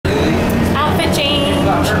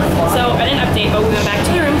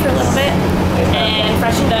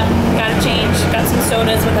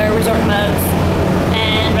sodas with our resort mugs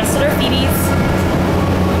and rested our feeties.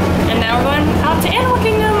 And now we're going out to Animal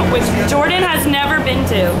Kingdom, which Jordan has never been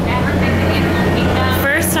to. Never been to Animal Kingdom.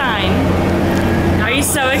 First time. Are you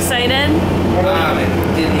so excited?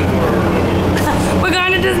 Disney World. We're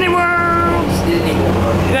going to Disney World. Disney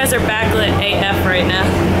World. You guys are backlit AF right now.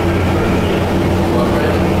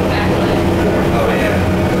 Oh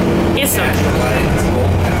yeah. It's so Natural.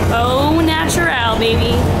 oh, natural,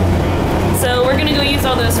 baby. So we're gonna go use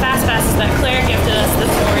all those fast passes that Claire gifted us this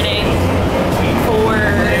morning for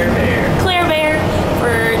Claire Bear,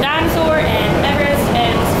 for Dinosaur and Everest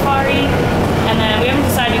and Safari. And then we haven't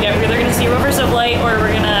decided yet. We're either gonna see Rivers of Light or we're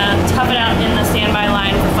gonna tough it out in the standby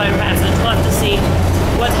line for Flight of Passage. We'll have to see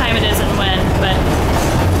what time it is and when. But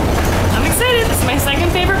I'm excited. This is my second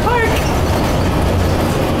favorite park.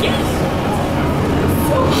 Yes.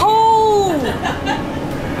 Oh!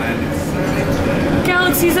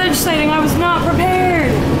 Galaxy's Edge sighting. I was not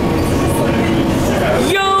prepared.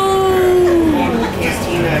 Yo!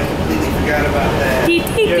 Christina, I completely forgot about that.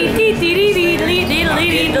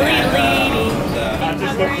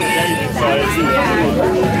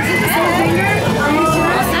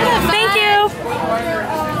 Thank you.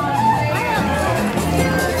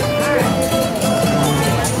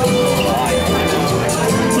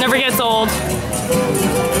 Never gets old.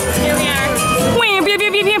 Here we are.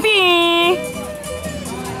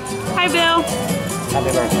 Hi, Bill.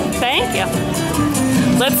 Happy birthday. Thank you.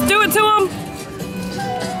 Let's do it to him.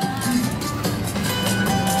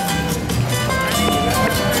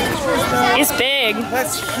 It's big.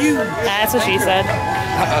 That's huge. That's what she said.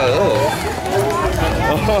 Oh.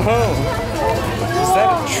 Is that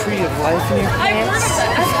a tree of life in your pants?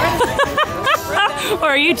 Or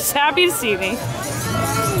are you just happy to see me?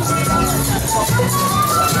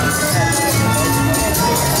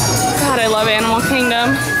 God, I love Animal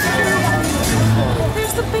Kingdom.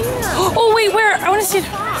 There's the bear. Oh wait, where? I want to see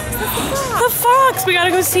the fox. We gotta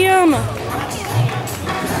go see him.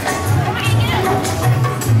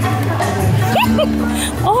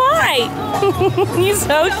 Oh hi! He's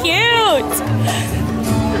so cute.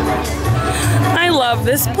 I love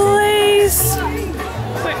this place.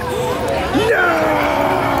 No!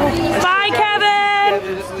 Bye, Kevin.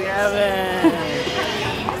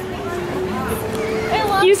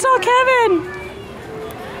 You saw Kevin.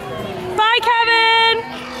 Bye, Kevin.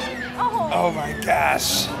 Oh my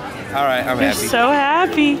gosh. All right, I'm You're happy. so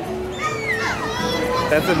happy.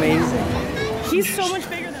 That's amazing. He's so much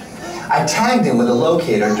bigger than I tagged him with a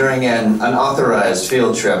locator during an unauthorized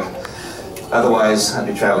field trip. Otherwise, I'd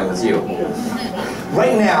be traveling with you.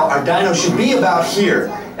 Right now, our dino should be about here,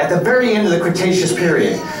 at the very end of the Cretaceous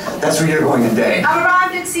period. That's where you're going today. I've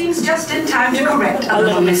arrived, it seems, just in time to correct a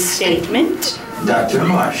little misstatement. Dr.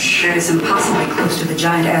 Marsh. That is impossibly close to the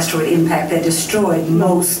giant asteroid impact that destroyed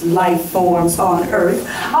most life forms on Earth.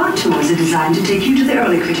 Our tours are designed to take you to the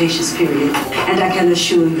early Cretaceous period. And I can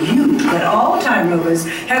assure you that all time rovers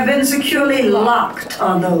have been securely locked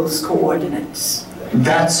on those coordinates.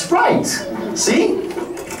 That's right. See?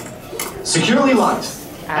 Securely locked.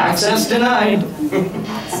 Access denied.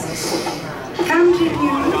 Continue.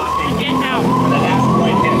 Get out.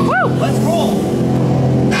 Woo! Let's roll.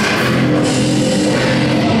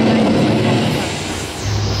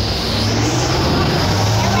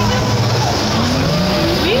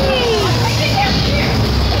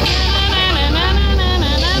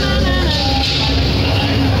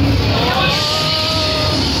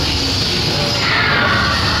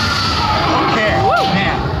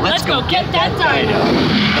 Let's go get that dino.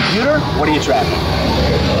 Computer, what are you tracking?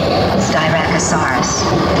 Styracosaurus.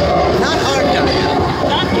 Not our dino.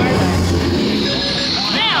 Not here.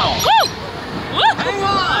 Now. Woo! Woo! Hang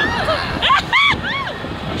on.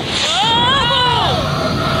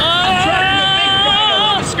 I'm tracking a big dino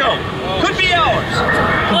with the scope. Could be ours.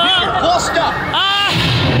 Computer, full stop.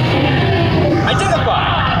 Identify.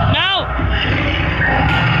 No.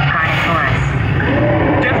 Brontosaurus.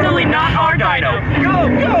 Definitely not our dino. Go,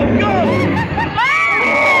 go, go.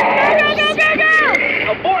 Go, go, go, go!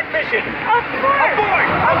 Abort mission. Abort! Abort.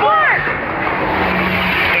 Abort.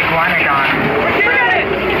 Iguanodon. Forget it.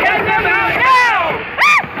 Get them out now.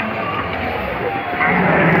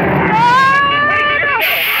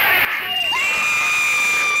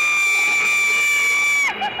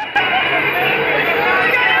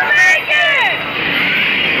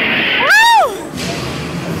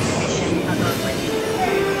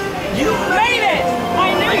 You made it! I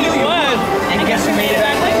knew you would. And guess who made it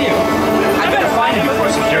back with you? I better find him before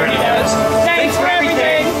security does. Thanks for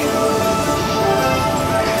everything.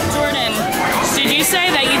 Jordan, did you say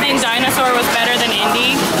that you think Dinosaur was better than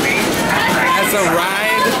Indy? As a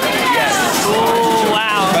ride, yes. Ooh.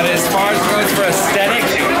 far as it goes for aesthetic,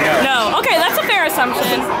 No. Okay, that's a fair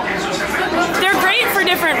assumption. They're great for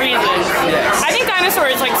different reasons. Yes. I think dinosaur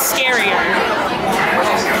is like scarier.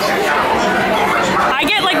 I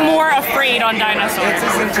get like more afraid on dinosaurs. It's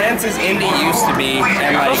as intense as Indy used to be,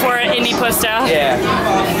 and like Before Indy pussed out. yeah.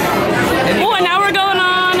 Oh, and now we're going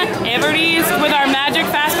on Everett's with our magic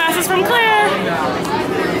fast passes from Claire. Alright,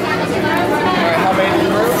 how many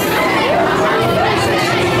through?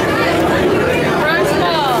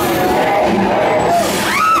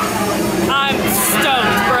 I'm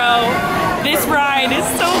stoked, bro. This ride is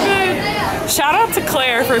so good. Shout out to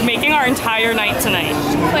Claire for making our entire night tonight.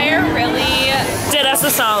 Claire really Did us a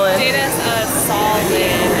solid. did us a solid.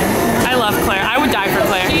 I love Claire. I would die for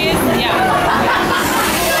Claire. She's, yeah.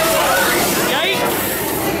 Yikes.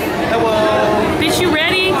 Hello. Bitch, you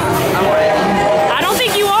ready? I'm ready. I don't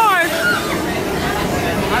think you are.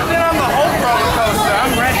 I've been on the whole roller coaster.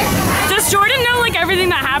 I'm ready. Does Jordan know like everything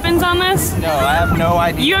that happens on this? No, I have no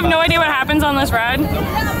idea. You have no idea what happens on this ride?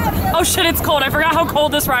 Oh shit, it's cold. I forgot how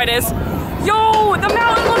cold this ride is. Yo, the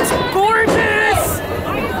mountain looks gorgeous.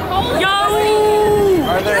 Yo.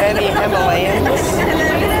 Are there any Himalayans?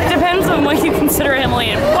 Depends on what you consider a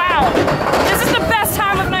Himalayan. Wow. This is the best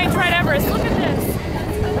time of night to ride Everest. Look at this.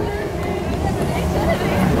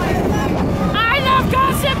 I love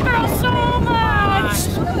Gossip Girl so much.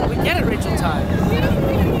 We get it, Rachel time.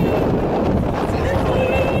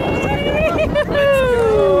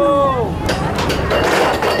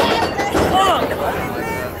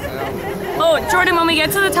 Oh, Jordan, when we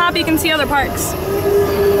get to the top, you can see other parks.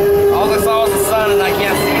 All I saw was the sun, and I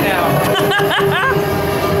can't see now.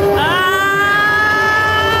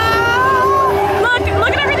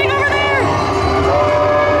 Look at everything over there.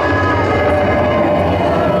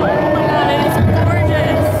 Oh my God, it is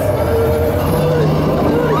gorgeous.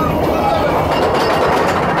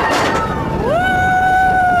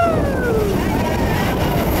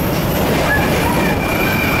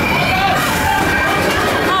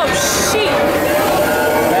 Oh shit.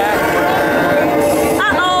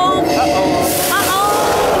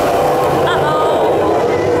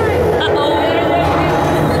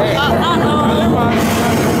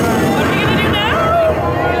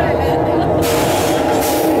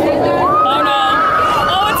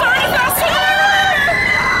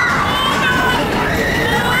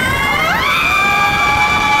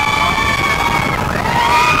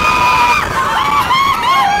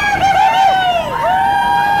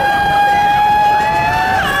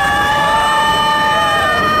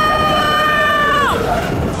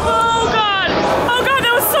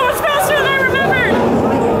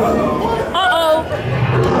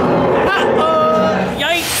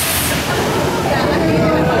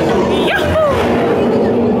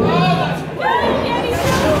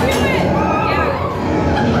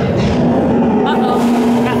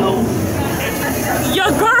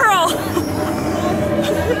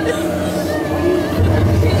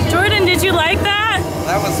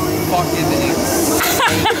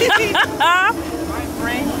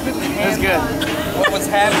 That's good. What was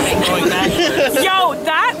happening going back? Yo,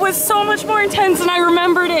 that was so much more intense than I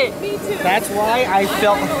remembered it. That's why I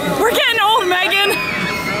felt. We're getting old, Megan.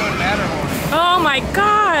 Oh my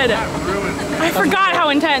God. I forgot how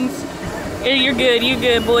intense. Yeah, you're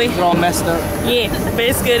good, boy. They're all messed up. Yeah, but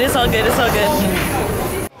it's good, it's all good, it's all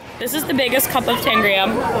good. This is the biggest cup of sangria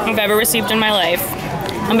I've ever received in my life.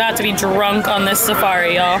 I'm about to be drunk on this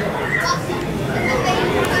safari, y'all.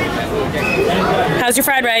 How's your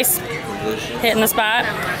fried rice? Hitting the spot.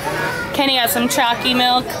 Kenny got some chalky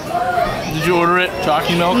milk. Did you order it?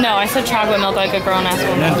 Chalky milk? No, I said chocolate milk like a grown-ass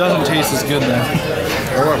woman. It doesn't taste as good then.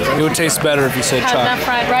 It would taste better if you said How's that chocolate.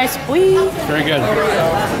 fried rice? Wee. Very good.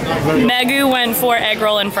 Megu went for egg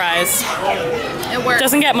roll and fries. It works.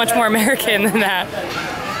 Doesn't get much more American than that.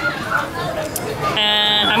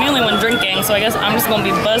 And I'm the only one drinking, so I guess I'm just gonna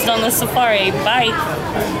be buzzed on this safari. Bye.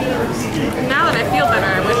 Now that I feel better,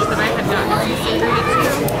 I wish that I had gotten these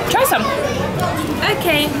ingredients. Try some.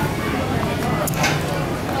 Okay.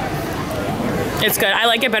 It's good. I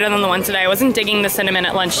like it better than the one today. I wasn't digging the cinnamon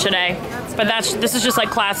at lunch today. But this is just like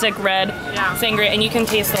classic red sangria, and you can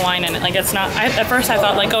taste the wine in it. Like it's not, at first I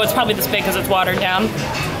thought like, oh, it's probably this big because it's watered down.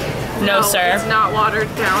 No, sir. It's not watered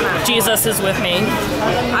down at all. Jesus is with me.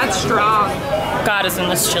 That's strong. God is in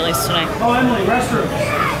this Chili's tonight. Oh, Emily, restroom.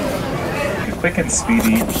 quick and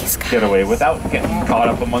speedy getaway without getting caught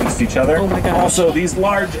up amongst each other. Oh my gosh. Also, these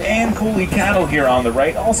large Ancoolie cattle here on the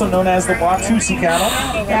right, also known as the Watusi cattle,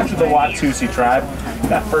 after the Watusi tribe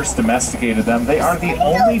that first domesticated them. They are the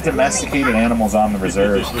only domesticated animals on the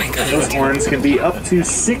reserve. Those horns can be up to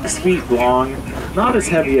 6 feet long. Not as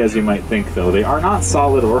heavy as you might think, though. They are not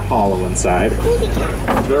solid or hollow inside.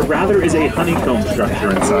 There rather is a honeycomb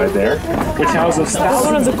structure inside there, which houses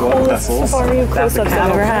thousands of blood vessels that the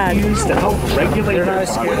cattle can use to help regulate their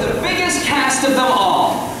body. We're the biggest cast of them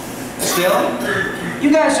all. Still,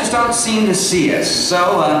 you guys just don't seem to see us,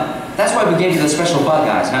 so that's why we gave you the special bug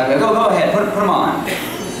eyes. Now go ahead, put them on.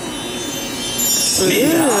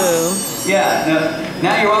 Ooh. Yeah,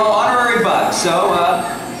 now you're all honorary bugs, so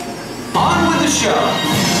on with the show.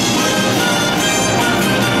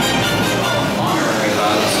 Honorary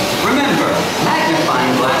bugs. Remember,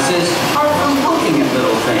 magnifying glasses are for looking at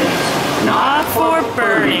little things, Not for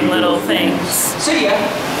burning little things. See ya.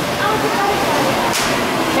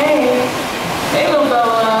 Hey. Hey, little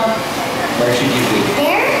fella. Where should you be?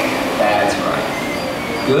 Here? That's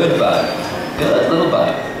right. Good bug. Good little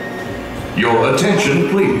bug. Your attention,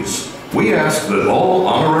 please. We ask that all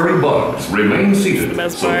honorary bugs remain seated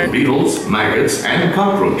so that beetles, maggots, and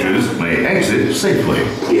cockroaches may exit safely.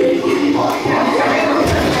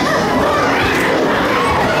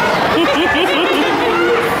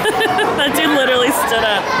 That dude literally stood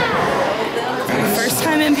up. First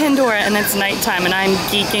time in Pandora and it's nighttime and I'm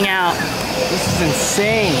geeking out. This is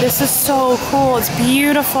insane. This is so cool. It's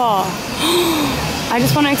beautiful. I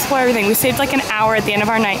just want to explore everything. We saved like an hour at the end of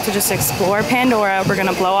our night to just explore Pandora. We're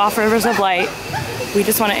gonna blow off Rivers of Light. We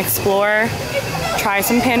just want to explore, try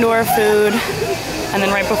some Pandora food, and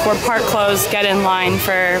then right before park close, get in line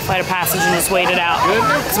for Flight of Passage and just wait it out.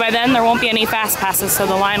 Because by then there won't be any fast passes, so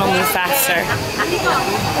the line will move faster.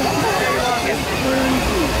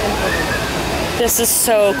 This is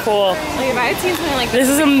so cool. Like if I had seen something like this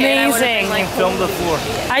is amazing. You filmed the floor.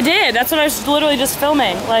 I did. That's what I was literally just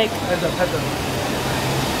filming. Like. Heads up.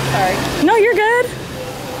 Sorry. No, you're good.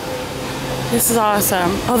 This is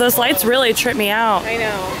awesome. Oh, those lights really trip me out. I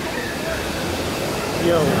know.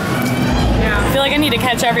 Yo. I feel like I need to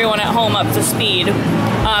catch everyone at home up to speed.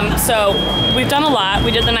 So we've done a lot.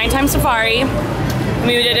 We did the nighttime safari.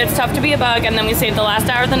 We did It's Tough to Be a Bug, and then we saved the last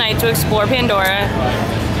hour of the night to explore Pandora.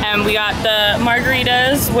 And we got the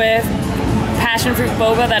margaritas with passion fruit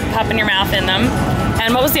boba that pop in your mouth in them.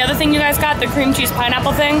 And what was the other thing you guys got? The cream cheese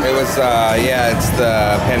pineapple thing? It was, yeah, it's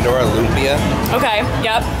the Pandora Lumpia. Okay,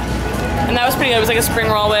 yep. And that was pretty good. It was like a spring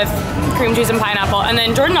roll with cream cheese and pineapple. And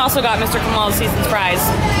then Jordan also got Mr. Kamal's Season's fries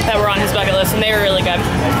that were on his bucket list, and they were really good.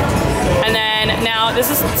 And then now, this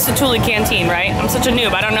is Satuli Canteen, right? I'm such a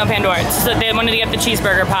noob, I don't know Pandora. So they wanted to get the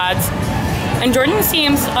cheeseburger pods. And Jordan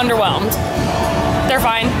seems underwhelmed. They're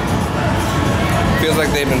fine. Feels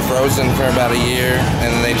like they've been frozen for about a year,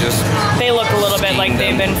 and they just... They look a little bit like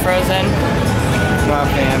they've been frozen. Not a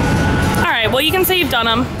fan. Alright, well you can say you've done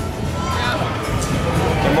them.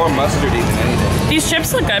 They're more mustardy than anything. These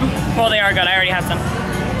chips look good. Well, they are good. I already had some.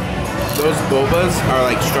 Those bobas are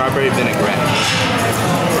like strawberry vinaigrette.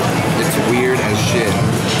 It's weird as shit.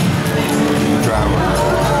 Try one.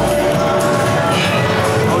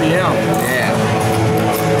 Oh yeah. Yeah.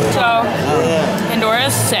 So, Pandora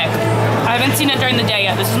is sick. I haven't seen it during the day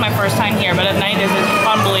yet. This is my first time here, but at night it is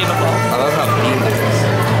unbelievable. I love how clean it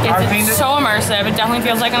is. It's so immersive. It definitely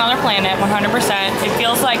feels like another planet, 100%. It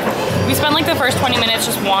feels like we spent like the first 20 minutes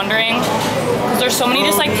just wandering because there's so many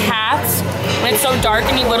just like paths and it's so dark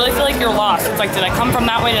and you literally feel like you're lost. It's like, did I come from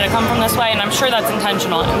that way? Did I come from this way? And I'm sure that's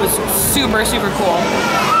intentional. It was super, super cool.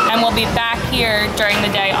 And we'll be back here during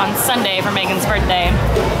the day on Sunday for Megan's birthday.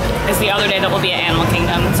 Is the other day that we'll be at Animal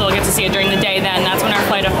Kingdom. So we'll get to see it during the day then. That's when our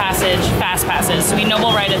Flight of Passage fast passes. So we know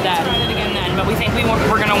we'll ride it then. Ride it again then, but we think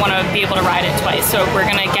we're gonna wanna be able to ride it twice. So we're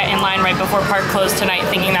gonna get in line right before park close tonight,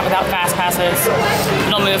 thinking that without fast passes,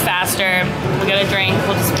 it'll move faster. We'll get a drink,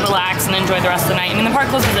 we'll just relax and enjoy the rest of the night. I mean, the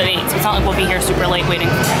park closes at 8, so it's not like we'll be here super late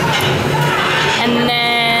waiting. And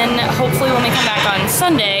then hopefully when we come back on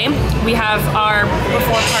Sunday, we have our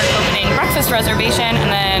before park opening breakfast reservation, and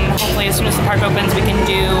then hopefully as soon as the park opens, we can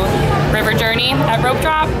do River Journey at Rope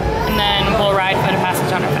Drop, and then we'll ride Flight of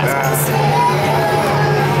Passage on our fast pass.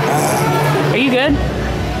 Are you good?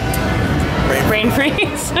 Brain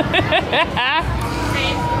freeze.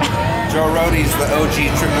 Joe Rohde's the OG,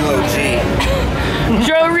 triple OG.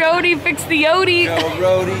 Joe Rohde, fix the Yodi. Joe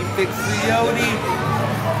Rohde, fix the Yodi.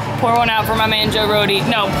 Pour one out for my man Joe Rohde.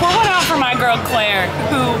 No, pour one out for my girl Claire,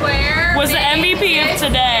 who was the MVP of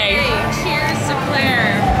today. Cheers to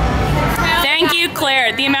Claire. Thank you,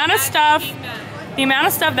 Claire. The amount of stuff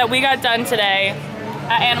that we got done today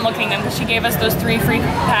at Animal Kingdom because she gave us those 3 free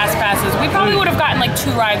passes. We probably would have gotten like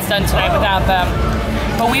 2 rides done tonight without them.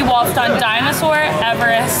 But we waltzed on Dinosaur,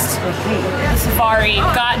 Everest, the Safari,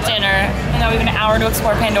 got dinner, and then we have an hour to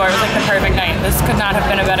explore Pandora. It was like the perfect night. This could not have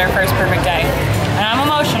been a better first perfect day. And I'm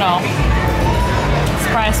emotional.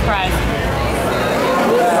 Surprise, surprise.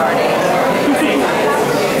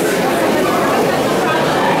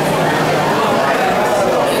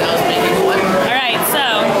 Alright, so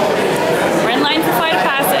we're in line for Flight of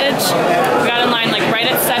Passage. We got in line like right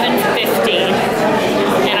at 7:50.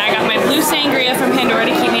 And I got my blue sangria from Pandora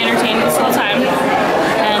to keep me entertained this whole time.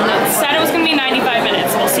 And it said it was going to be 95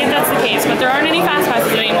 minutes. We'll see if that's the case, but there aren't any fast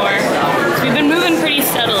passes anymore. So we've been moving pretty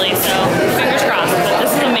steadily, so fingers crossed. But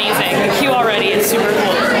this is amazing. The queue already is super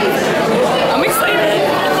cool. I'm excited.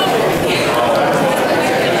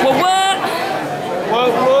 What?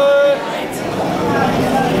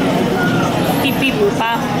 Beep beep boop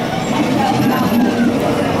bop.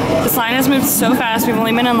 This line has moved so fast. We've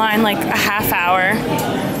only been in line like a half hour.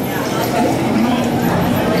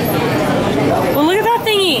 Well, look at that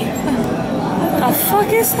thingy. The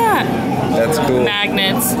fuck is that? That's cool.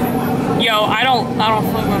 Magnets. Yo, I don't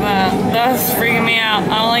fuck with that. That's freaking me out.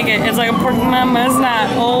 I don't like it. It's like a pork mama. It's not.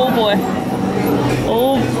 Oh boy.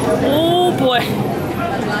 Oh boy.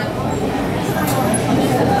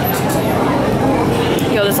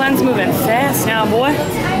 Yo, this line's moving fast now, boy.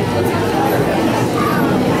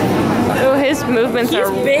 Oh, his movements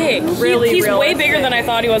are big. Really, he's way bigger than I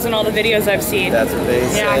thought he was in all the videos I've seen. That's what they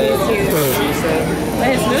Yeah, he's huge. But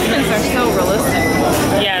his movements are so realistic.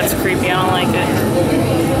 Yeah, it's creepy. I don't like it.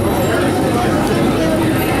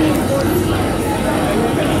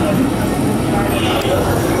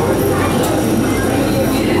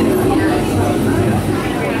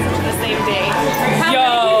 The same day. How Yo.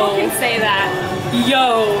 many people can say that? Yo,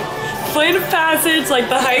 Flight of Passage, like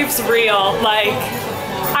the hype's real. Like,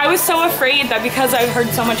 I was so afraid that because I've heard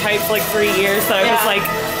so much hype for like 3 years that I was like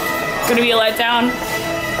gonna be a letdown.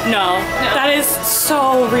 No, that is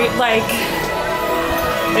so real. Like,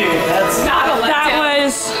 Dude, that's not a letdown.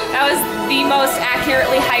 That was the most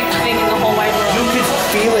accurately hyped thing in the whole wide world. you could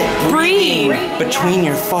feel it breathe between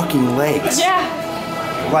your fucking legs. Yeah.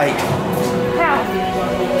 Like,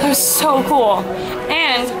 that was so cool.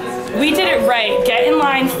 And we did it right. Get in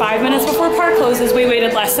line 5 minutes before park closes. We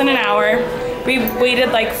waited less than an hour. We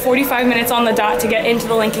waited like 45 minutes on the dot to get into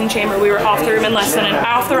the linking chamber. We were off the ride in less than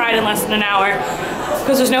an hour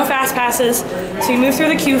because there's no fast passes. So you move through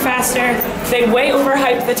the queue faster. They way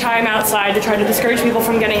overhyped the time outside to try to discourage people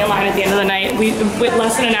from getting in line at the end of the night. We went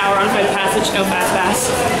less than an hour on Flight of Passage, no fast pass.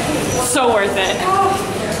 So worth it.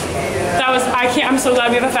 That was, I'm so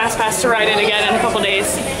glad we have a fast pass to ride it again in a couple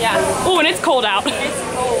days. Yeah. Oh, and it's cold out. It's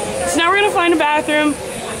cold. So now we're gonna find a bathroom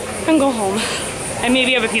and go home. And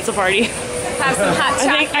maybe have a pizza party. Have some hot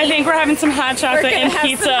chocolate. I think we're having some hot chocolate and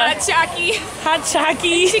pizza. Hot chocolate. Hot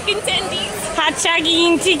chocolate. Chicken tendies. Hot chocolate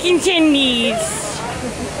and chicken tendies.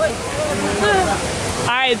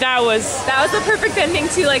 Alright, that was the perfect ending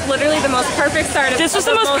to like literally the most perfect start of this was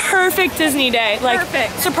the most perfect Disney day. Like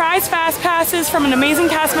perfect. Surprise fast passes from an amazing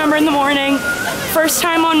cast member in the morning. First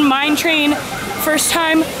time on Mine Train. First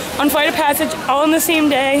time on Flight of Passage, all in the same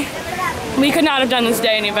day. We could not have done this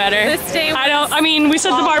day any better. This day I mean, we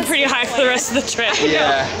set the bar pretty high for the rest of the trip.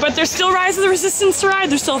 Yeah. But there's still Rise of the Resistance to ride.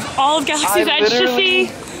 There's still all of Galaxy's Edge to see.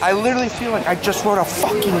 I literally feel like I just rode a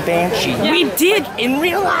fucking Banshee. Yeah. We did. Like, in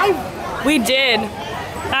real life. We did.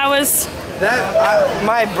 That was...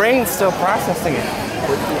 my brain's still processing it.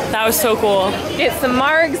 That was so cool. Get some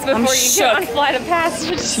margs before you get on Flight of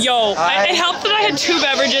Passage. Yo, it helped that I had 2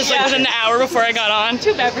 beverages like within the hour before I got on.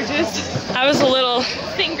 2 beverages. I was a little...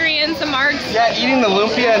 Fingering and some margs. Yeah, eating the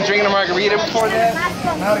lumpia and drinking a margarita before that,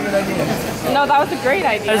 not a good idea. No, that was a great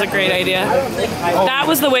idea. That was a great idea. That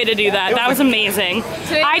was the way to do that. That was amazing.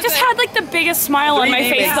 I just had like the biggest smile on my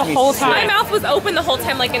face the whole time. My mouth was open the whole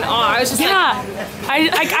time like in awe. I was just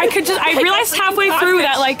I realized halfway through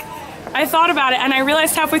that like, I thought about it and I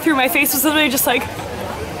realized halfway through my face was literally just like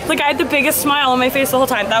I had the biggest smile on my face the whole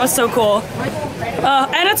time. That was so cool.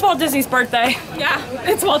 And it's Walt Disney's birthday. Yeah,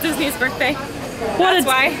 it's Walt Disney's birthday. That's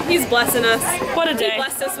why he's blessing us. What a day. He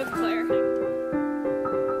blessed us with Claire.